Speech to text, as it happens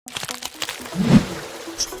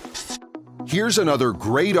Here's another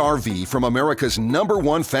great RV from America's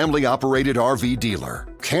 #1 family-operated RV dealer,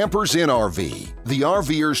 Campers Inn RV, the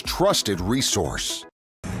RVer's trusted resource.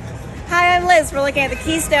 Hi, I'm Liz. We're looking at the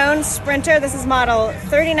Keystone Sprinter. This is model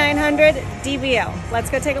 3900 DBL. Let's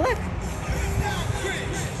go take a look.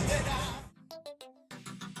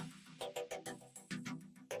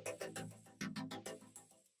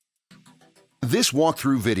 This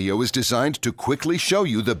walkthrough video is designed to quickly show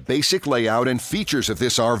you the basic layout and features of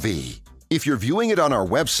this RV. If you're viewing it on our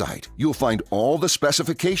website, you'll find all the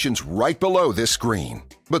specifications right below this screen.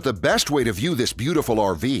 But the best way to view this beautiful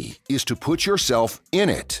RV is to put yourself in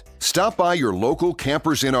it. Stop by your local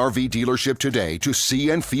Campers Inn RV dealership today to see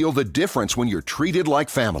and feel the difference when you're treated like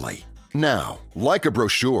family. Now, like a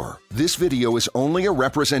brochure, this video is only a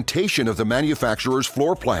representation of the manufacturer's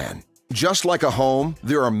floor plan. Just like a home,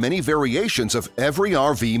 there are many variations of every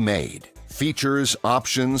RV made. Features,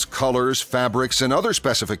 options, colors, fabrics, and other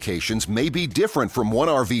specifications may be different from one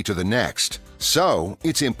RV to the next. So,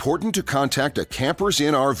 it's important to contact a Campers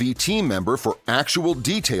Inn RV team member for actual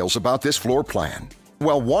details about this floor plan.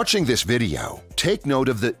 While watching this video, take note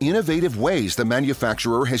of the innovative ways the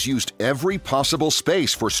manufacturer has used every possible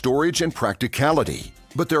space for storage and practicality.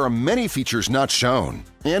 But there are many features not shown,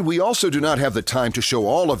 and we also do not have the time to show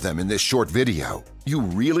all of them in this short video. You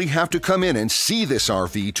really have to come in and see this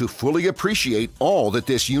RV to fully appreciate all that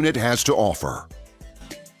this unit has to offer.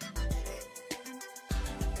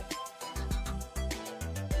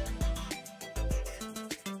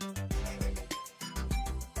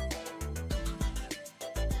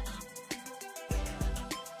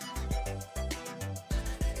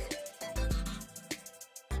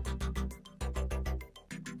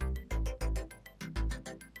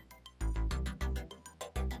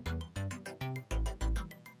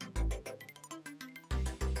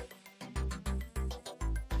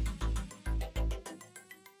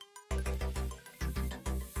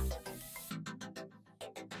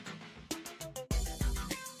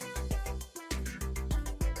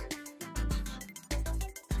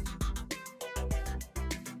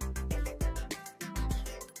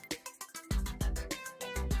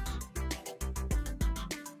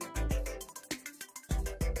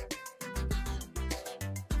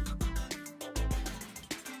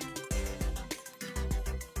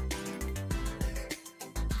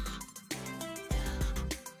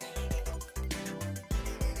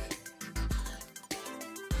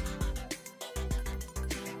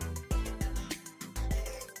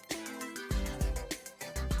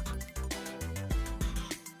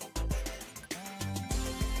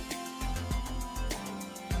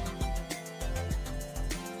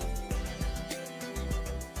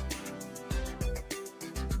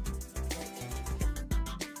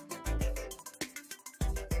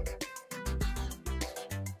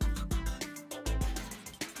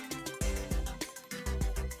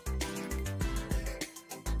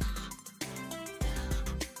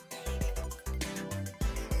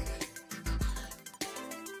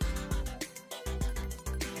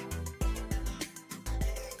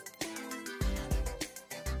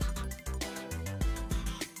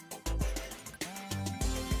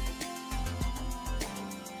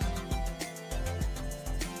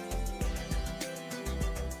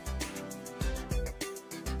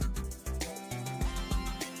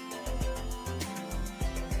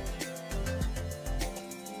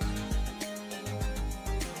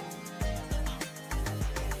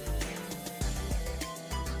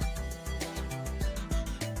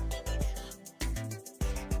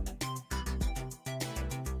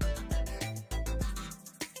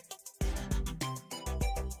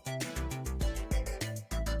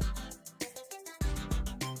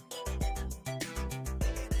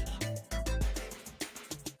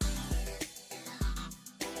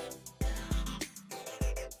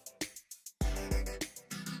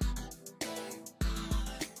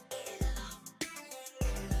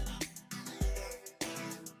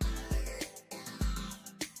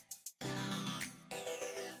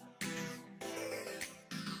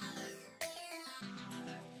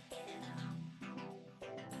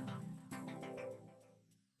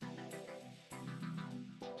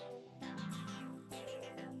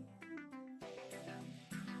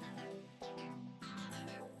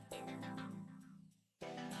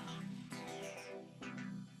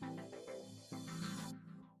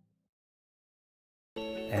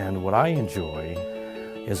 And what I enjoy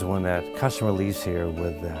is when that customer leaves here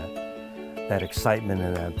with that excitement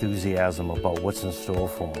and that enthusiasm about what's in store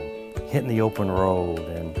for them. Hitting the open road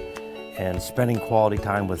and spending quality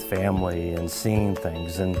time with family and seeing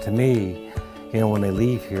things. And to me, you know, when they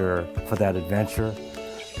leave here for that adventure,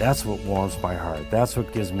 that's what warms my heart. That's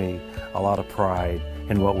what gives me a lot of pride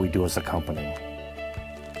in what we do as a company.